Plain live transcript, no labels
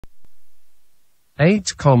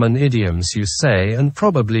8 common idioms you say and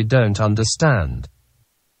probably don't understand.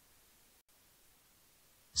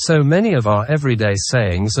 So many of our everyday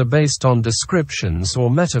sayings are based on descriptions or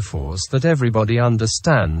metaphors that everybody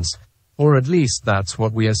understands, or at least that's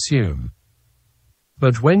what we assume.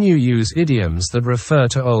 But when you use idioms that refer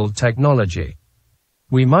to old technology,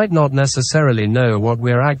 we might not necessarily know what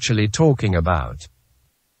we're actually talking about.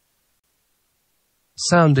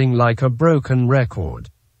 Sounding like a broken record.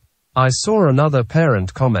 I saw another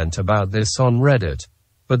parent comment about this on Reddit,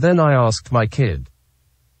 but then I asked my kid,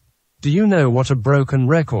 "Do you know what a broken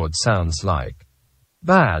record sounds like?"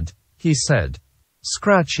 "Bad," he said.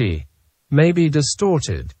 "Scratchy. Maybe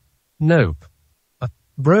distorted." "Nope. A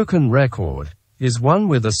broken record is one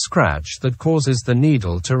with a scratch that causes the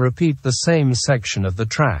needle to repeat the same section of the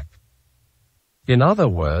track." In other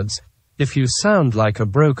words, if you sound like a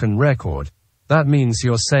broken record, that means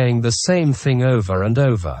you're saying the same thing over and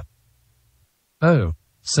over. Oh,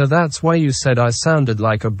 so that's why you said I sounded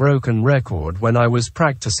like a broken record when I was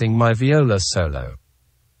practicing my viola solo.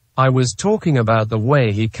 I was talking about the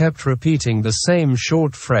way he kept repeating the same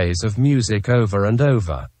short phrase of music over and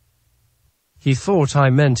over. He thought I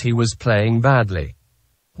meant he was playing badly.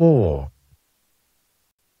 Or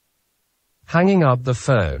hanging up the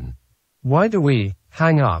phone. Why do we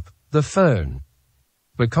hang up the phone?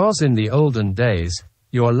 Because in the olden days,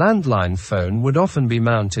 your landline phone would often be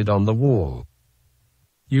mounted on the wall.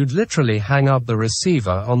 You'd literally hang up the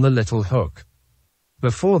receiver on the little hook.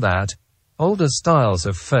 Before that, older styles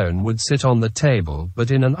of phone would sit on the table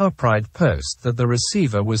but in an upright post that the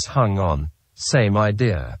receiver was hung on. Same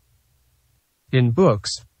idea. In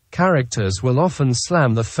books, characters will often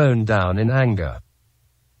slam the phone down in anger.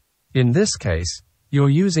 In this case, you're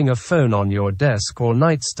using a phone on your desk or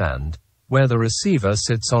nightstand, where the receiver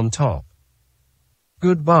sits on top.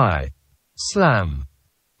 Goodbye. Slam.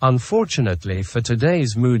 Unfortunately for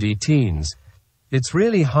today's moody teens, it's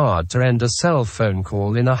really hard to end a cell phone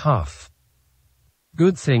call in a huff.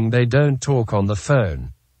 Good thing they don't talk on the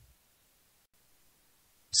phone.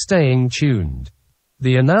 Staying tuned.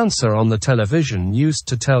 The announcer on the television used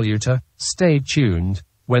to tell you to stay tuned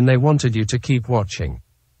when they wanted you to keep watching.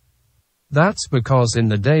 That's because in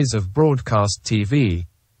the days of broadcast TV,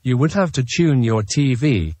 you would have to tune your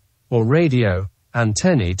TV or radio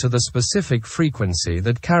antennae to the specific frequency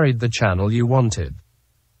that carried the channel you wanted.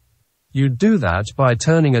 You'd do that by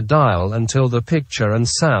turning a dial until the picture and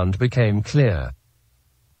sound became clear.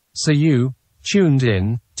 So you tuned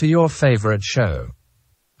in to your favorite show.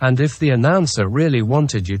 And if the announcer really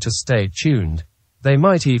wanted you to stay tuned, they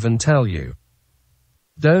might even tell you,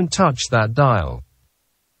 "Don't touch that dial."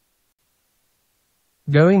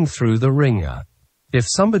 Going through the ringer. If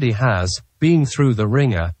somebody has been through the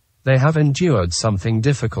ringer, they have endured something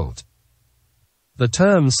difficult. The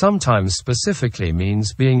term sometimes specifically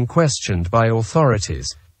means being questioned by authorities,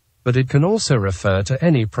 but it can also refer to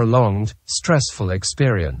any prolonged, stressful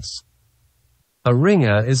experience. A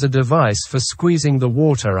wringer is a device for squeezing the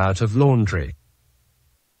water out of laundry.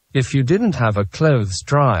 If you didn't have a clothes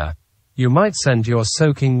dryer, you might send your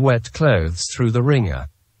soaking wet clothes through the wringer.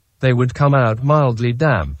 They would come out mildly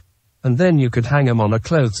damp, and then you could hang them on a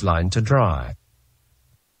clothesline to dry.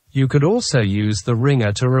 You could also use the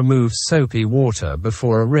wringer to remove soapy water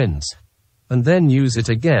before a rinse, and then use it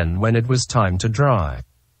again when it was time to dry.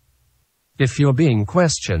 If you're being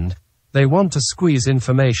questioned, they want to squeeze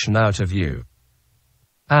information out of you.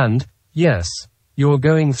 And, yes, you're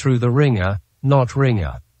going through the ringer, not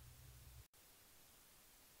ringer.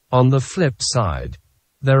 On the flip side,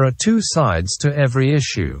 there are two sides to every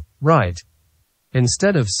issue, right?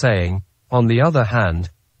 Instead of saying, "on the other hand,"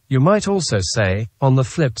 you might also say, "on the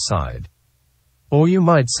flip side." Or you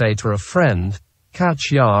might say to a friend,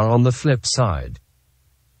 "catch ya on the flip side."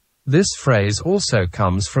 This phrase also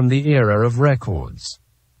comes from the era of records.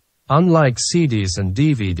 Unlike CDs and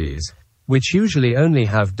DVDs, which usually only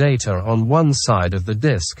have data on one side of the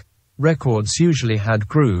disc, records usually had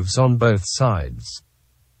grooves on both sides.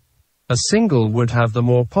 A single would have the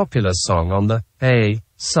more popular song on the A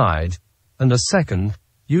side, and a second,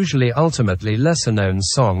 usually ultimately lesser-known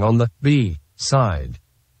song on the B side.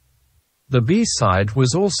 The B side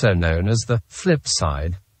was also known as the flip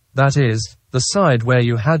side, that is, the side where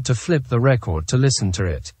you had to flip the record to listen to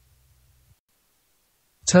it.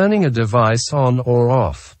 Turning a device on or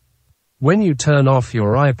off. When you turn off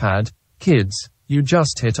your iPad, kids, you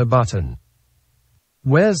just hit a button.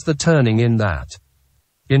 Where's the turning in that?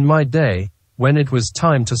 In my day, when it was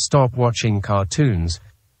time to stop watching cartoons,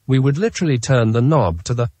 we would literally turn the knob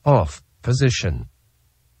to the off position.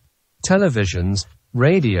 Televisions,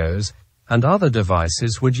 radios, and other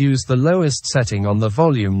devices would use the lowest setting on the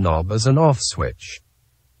volume knob as an off switch.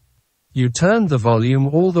 You turned the volume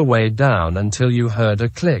all the way down until you heard a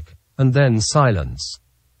click, and then silence.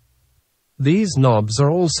 These knobs are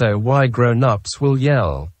also why grown-ups will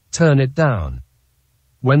yell, "Turn it down,"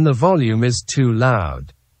 when the volume is too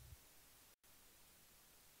loud.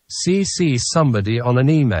 CC somebody on an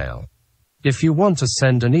email. If you want to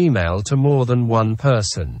send an email to more than one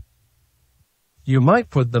person, you might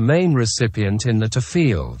put the main recipient in the to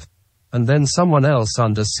field, and then someone else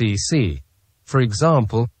under CC. For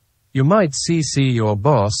example, you might CC your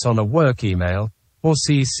boss on a work email, or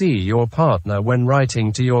CC your partner when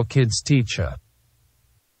writing to your kid's teacher.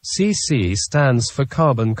 CC stands for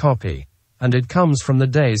carbon copy, and it comes from the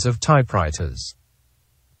days of typewriters.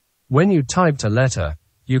 When you typed a letter,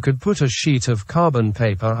 you could put a sheet of carbon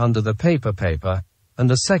paper under the paper, and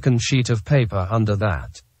a second sheet of paper under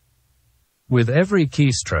that. With every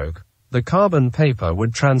keystroke, the carbon paper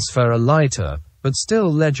would transfer a lighter, but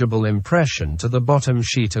still legible impression to the bottom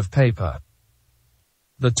sheet of paper.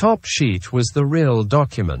 The top sheet was the real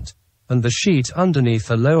document, and the sheet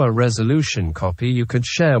underneath a lower resolution copy you could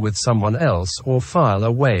share with someone else or file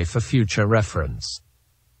away for future reference.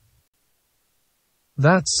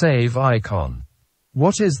 That save icon.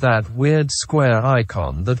 What is that weird square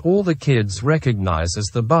icon that all the kids recognize as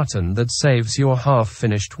the button that saves your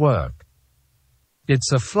half-finished work?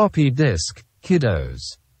 It's a floppy disk, kiddos.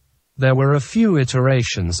 There were a few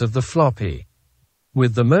iterations of the floppy,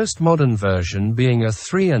 with the most modern version being a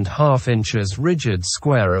 3.5 inches rigid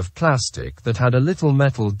square of plastic that had a little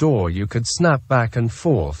metal door you could snap back and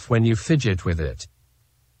forth when you fidget with it.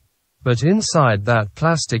 But inside that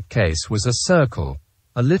plastic case was a circle,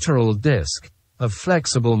 a literal disk, of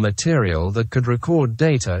flexible material that could record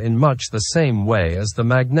data in much the same way as the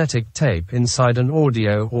magnetic tape inside an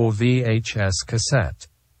audio or VHS cassette.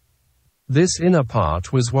 This inner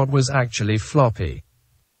part was what was actually floppy.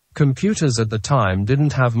 Computers at the time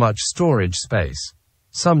didn't have much storage space.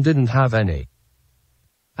 Some didn't have any.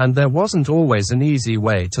 And there wasn't always an easy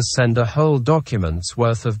way to send a whole document's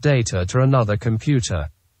worth of data to another computer,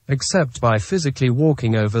 except by physically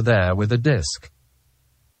walking over there with a disk.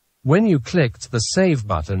 When you clicked the Save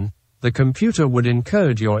button, the computer would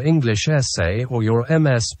encode your English essay or your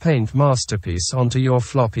MS Paint masterpiece onto your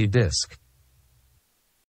floppy disk.